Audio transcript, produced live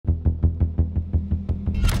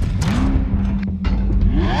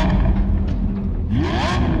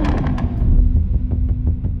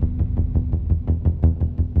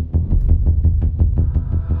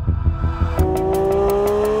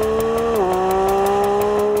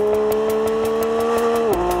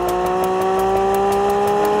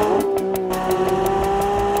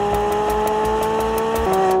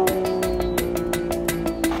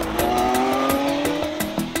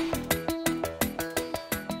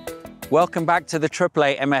Welcome back to the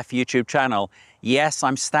AAA MF YouTube channel. Yes,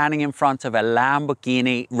 I'm standing in front of a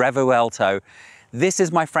Lamborghini Revuelto. This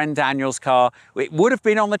is my friend Daniel's car. It would have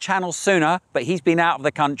been on the channel sooner, but he's been out of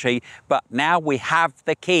the country. But now we have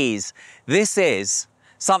the keys. This is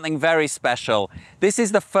something very special. This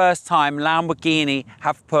is the first time Lamborghini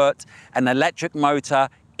have put an electric motor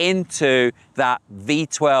into that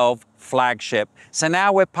V12 flagship. So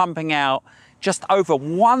now we're pumping out just over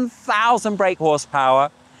 1,000 brake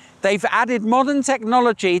horsepower. They've added modern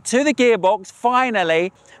technology to the gearbox,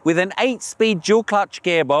 finally, with an 8-speed dual clutch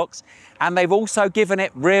gearbox, and they've also given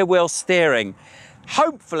it rear wheel steering.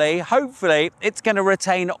 Hopefully, it's going to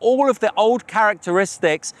retain all of the old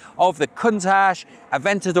characteristics of the Countach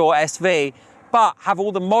Aventador SV, but have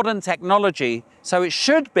all the modern technology. So it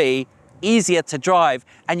should be easier to drive,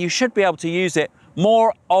 and you should be able to use it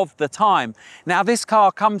more of the time. Now, this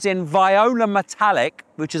car comes in Viola Metallic,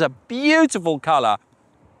 which is a beautiful color.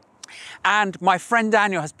 And my friend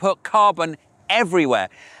Daniel has put carbon everywhere.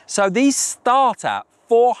 So these start at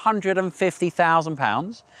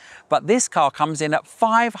 £450,000, but this car comes in at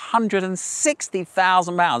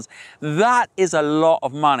 £560,000. That is a lot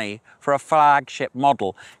of money for a flagship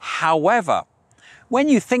model. However, when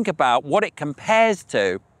you think about what it compares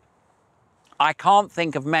to, I can't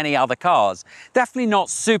think of many other cars, definitely not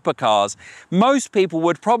supercars. Most people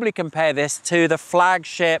would probably compare this to the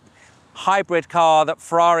flagship hybrid car that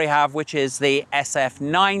Ferrari have, which is the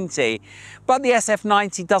SF90. But the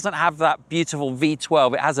SF90 doesn't have that beautiful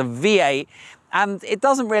V12. It has a V8, and it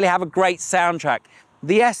doesn't really have a great soundtrack.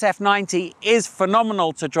 The SF90 is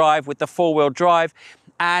phenomenal to drive with the four-wheel drive,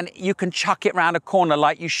 and you can chuck it around a corner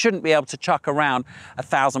like you shouldn't be able to chuck around a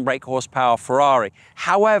 1,000 brake horsepower Ferrari.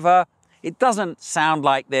 However, it doesn't sound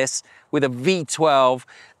like this with a V12,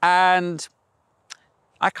 and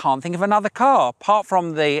I can't think of another car apart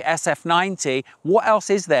from the SF90. What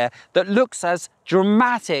else is there that looks as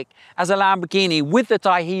dramatic as a Lamborghini with the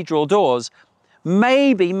dihedral doors?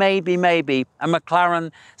 Maybe a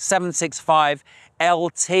McLaren 765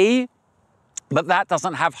 LT, but that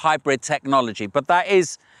doesn't have hybrid technology, but that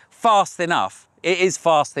is fast enough. It is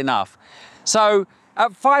fast enough. So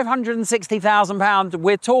at £560,000,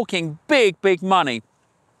 we're talking big money.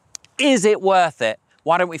 Is it worth it?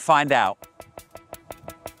 Why don't we find out?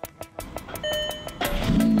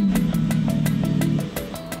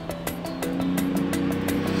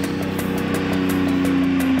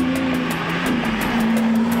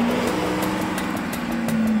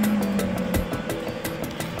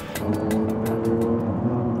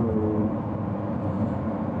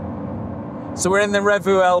 So we're in the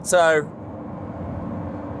Revuelto.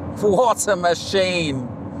 What a machine.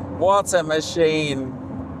 What a machine.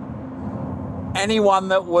 Anyone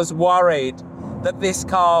that was worried that this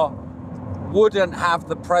car wouldn't have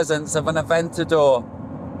the presence of an Aventador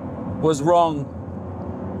was wrong.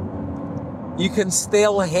 You can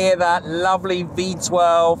still hear that lovely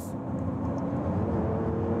V12.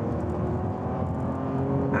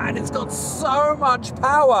 And it's got so much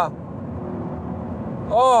power.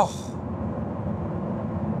 Oh.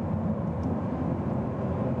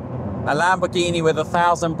 A Lamborghini with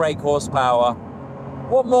 1,000 brake horsepower.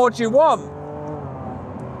 What more do you want?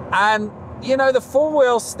 And, you know, the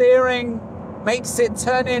four-wheel steering makes it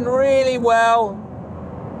turn in really well.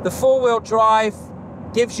 The four-wheel drive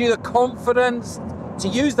gives you the confidence to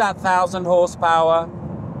use that 1,000 horsepower.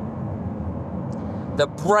 The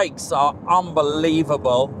brakes are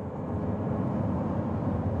unbelievable.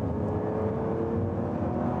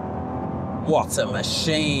 What a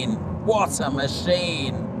machine. What a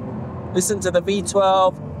machine. Listen to the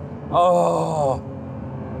V12. Oh.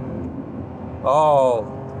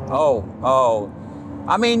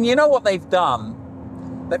 I mean, you know what they've done?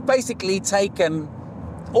 They've basically taken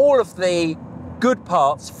all of the good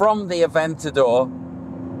parts from the Aventador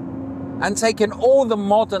and taken all the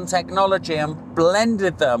modern technology and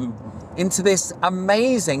blended them into this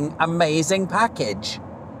amazing package.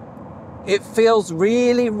 It feels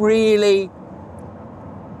really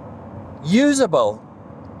usable.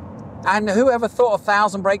 And whoever thought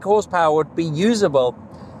 1,000 brake horsepower would be usable?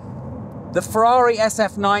 The Ferrari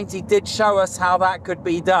SF90 did show us how that could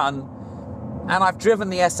be done. And I've driven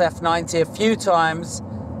the SF90 a few times,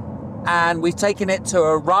 and we've taken it to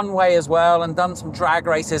a runway as well and done some drag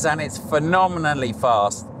races, and it's phenomenally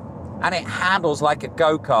fast. And it handles like a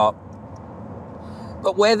go-kart.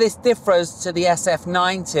 But where this differs to the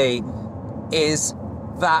SF90 is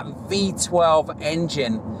that V12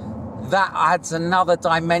 engine. That adds another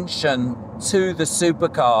dimension to the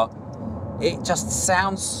supercar. It just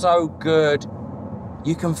sounds so good.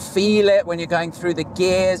 You can feel it when you're going through the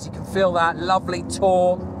gears. You can feel that lovely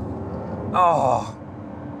torque. Oh,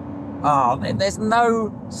 Oh, there's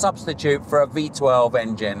no substitute for a V12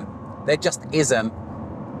 engine. There just isn't.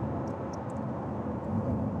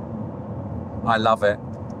 I love it.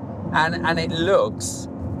 And it looks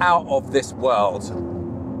out of this world.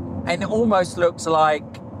 And it almost looks like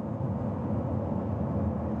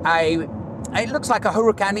it looks like a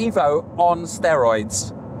Huracan Evo on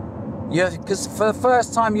steroids. Because for the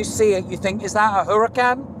first time you see it, you think, is that a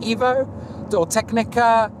Huracan Evo or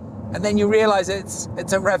Technica? And then you realize it's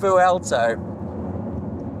a Revuelto.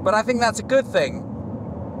 But I think that's a good thing.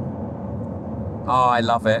 Oh, I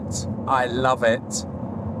love it. I love it.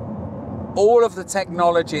 All of the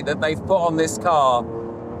technology that they've put on this car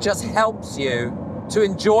just helps you to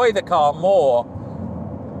enjoy the car more,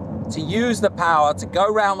 to use the power, to go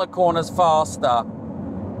around the corners faster.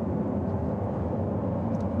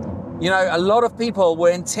 You know, a lot of people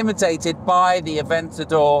were intimidated by the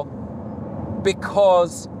Aventador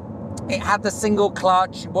because it had the single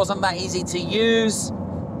clutch, it wasn't that easy to use.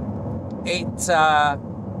 It,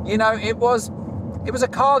 you know, it was a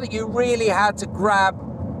car that you really had to grab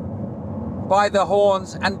by the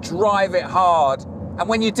horns and drive it hard. And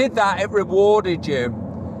when you did that, it rewarded you.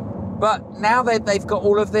 But now that they've got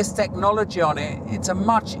all of this technology on it, it's a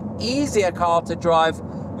much easier car to drive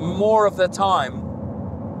more of the time.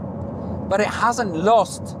 But it hasn't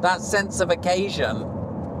lost that sense of occasion.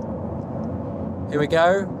 Here we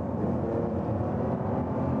go.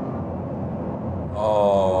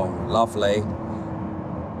 Oh, lovely.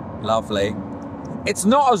 Lovely. It's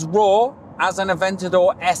not as raw as an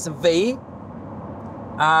Aventador SV.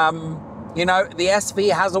 You know, the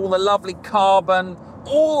SV has all the lovely carbon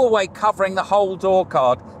all the way covering the whole door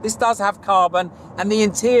card. This does have carbon, and the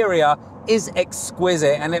interior is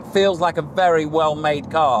exquisite, and it feels like a very well-made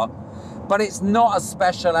car. But it's not as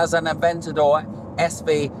special as an Aventador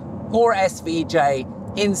SV or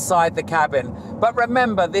SVJ inside the cabin. But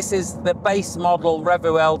remember, this is the base model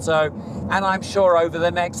Revuelto, and I'm sure over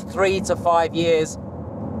the next 3 to 5 years,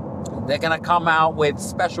 they're going to come out with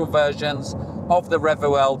special versions of the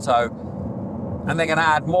Revuelto, and they're going to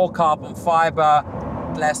add more carbon fiber,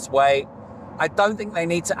 less weight. I don't think they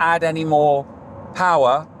need to add any more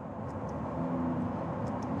power.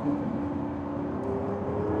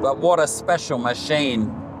 But what a special machine.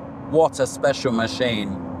 What a special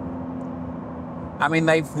machine. I mean,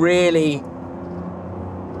 they've really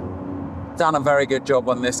done a very good job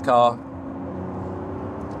on this car.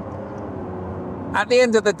 At the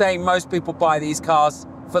end of the day, most people buy these cars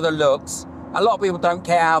for the looks. A lot of people don't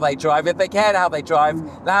care how they drive. If they cared how they drive,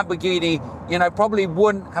 Lamborghini, you know, probably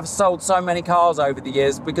wouldn't have sold so many cars over the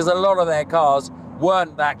years, because a lot of their cars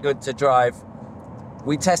weren't that good to drive.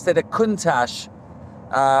 We tested a Countach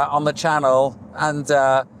on the channel, and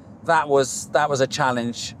that was a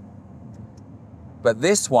challenge. But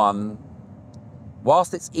this one,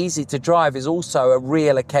 whilst it's easy to drive, is also a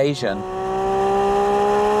real occasion.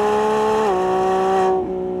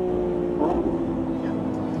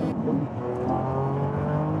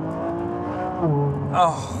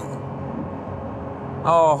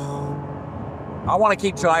 Oh, I want to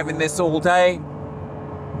keep driving this all day.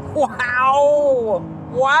 Wow!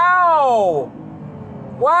 Wow!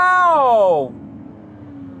 Wow!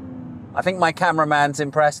 I think my cameraman's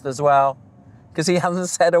impressed as well, because he hasn't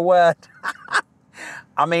said a word.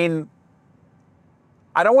 I mean,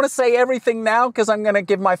 I don't want to say everything now, because I'm going to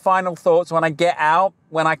give my final thoughts when I get out,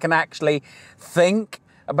 when I can actually think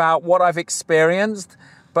about what I've experienced.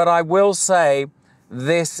 But I will say,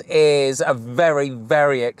 this is a very,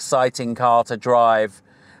 very exciting car to drive,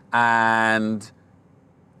 and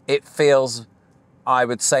it feels, I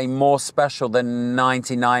would say, more special than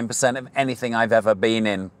 99% of anything I've ever been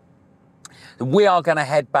in. We are going to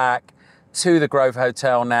head back to the Grove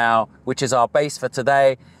Hotel now, which is our base for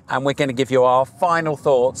today, and we're going to give you our final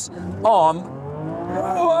thoughts on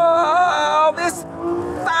this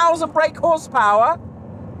 1,000 brake horsepower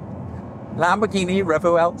Lamborghini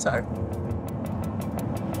Revuelto.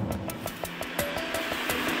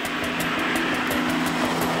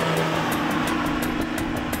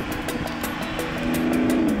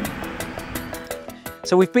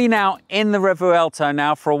 So we've been out in the Revuelto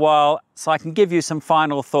now for a while, so I can give you some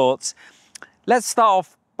final thoughts. Let's start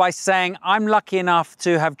off by saying I'm lucky enough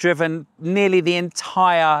to have driven nearly the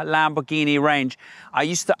entire Lamborghini range. I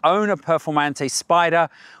used to own a Performante Spider.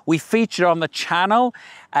 We featured on the channel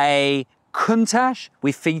a Countach.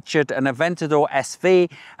 We featured an Aventador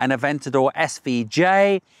SV, an Aventador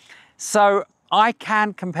SVJ. So I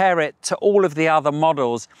can compare it to all of the other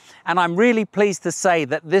models, and I'm really pleased to say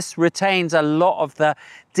that this retains a lot of the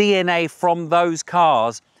DNA from those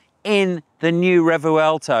cars in the new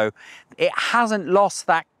Revuelto. It hasn't lost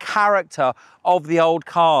that character of the old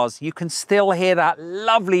cars. You can still hear that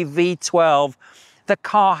lovely V12. The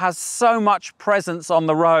car has so much presence on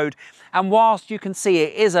the road, and whilst you can see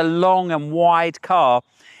it is a long and wide car,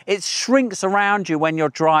 it shrinks around you when you're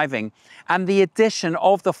driving, and the addition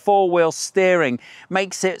of the four-wheel steering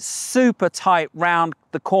makes it super tight round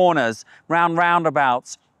the corners, round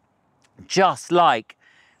roundabouts, just like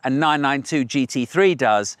a 992 GT3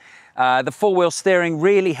 does. The four-wheel steering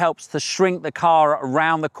really helps to shrink the car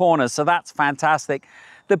around the corners, so that's fantastic.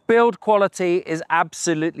 The build quality is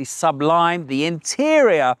absolutely sublime. The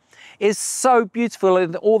interior is so beautiful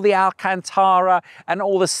with all the Alcantara and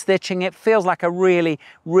all the stitching. It feels like a really,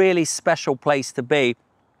 really special place to be.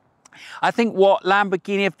 I think what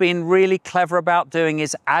Lamborghini have been really clever about doing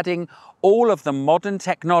is adding all of the modern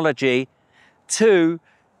technology to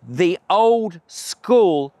the old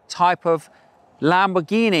school type of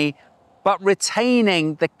Lamborghini, but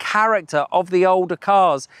retaining the character of the older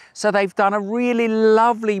cars. So they've done a really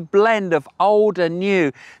lovely blend of old and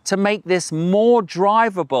new to make this more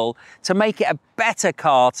drivable, to make it a better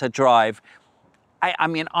car to drive. I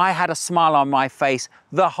mean, I had a smile on my face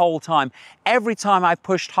the whole time. Every time I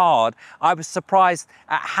pushed hard, I was surprised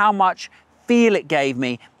at how much feel it gave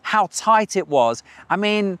me, how tight it was. I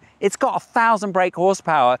mean, it's got 1,000 brake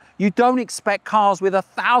horsepower. You don't expect cars with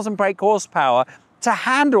 1,000 brake horsepower to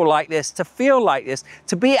handle like this, to feel like this,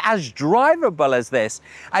 to be as drivable as this.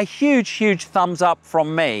 A huge, huge thumbs up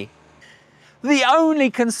from me. The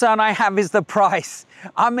only concern I have is the price.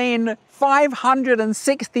 I mean,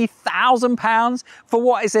 £560,000 for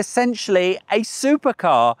what is essentially a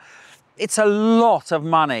supercar. It's a lot of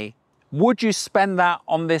money. Would you spend that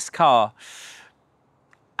on this car?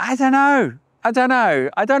 I don't know. I don't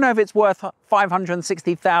know if it's worth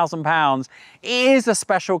 £560,000. It is a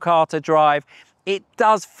special car to drive. It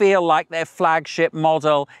does feel like their flagship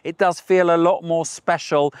model. It does feel a lot more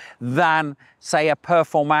special than, say, a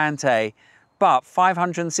Performante. But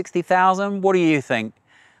 560,000, what do you think?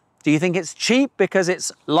 Do you think it's cheap because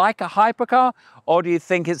it's like a hypercar? Or do you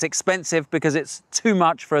think it's expensive because it's too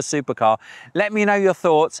much for a supercar? Let me know your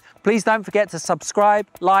thoughts. Please don't forget to subscribe,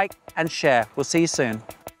 like, and share. We'll see you soon.